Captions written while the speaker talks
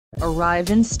Arrive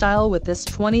in style with this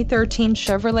 2013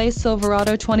 Chevrolet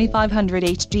Silverado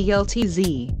 2500HD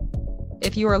LTZ.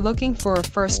 If you are looking for a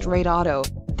first-rate auto,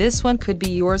 this one could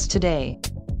be yours today.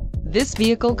 This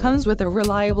vehicle comes with a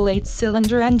reliable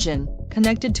 8-cylinder engine,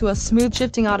 connected to a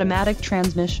smooth-shifting automatic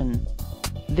transmission.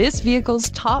 This vehicle's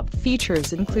top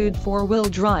features include 4-wheel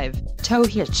drive, tow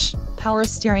hitch, power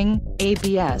steering,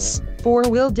 ABS,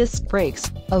 4-wheel disc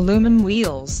brakes, aluminum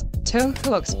wheels, tow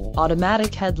hooks,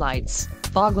 automatic headlights,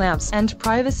 fog lamps and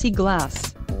privacy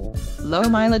glass. Low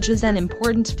mileage is an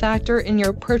important factor in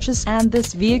your purchase, and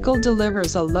this vehicle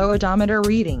delivers a low odometer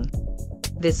reading.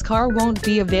 This car won't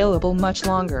be available much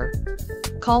longer.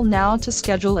 Call now to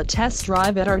schedule a test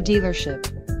drive at our dealership.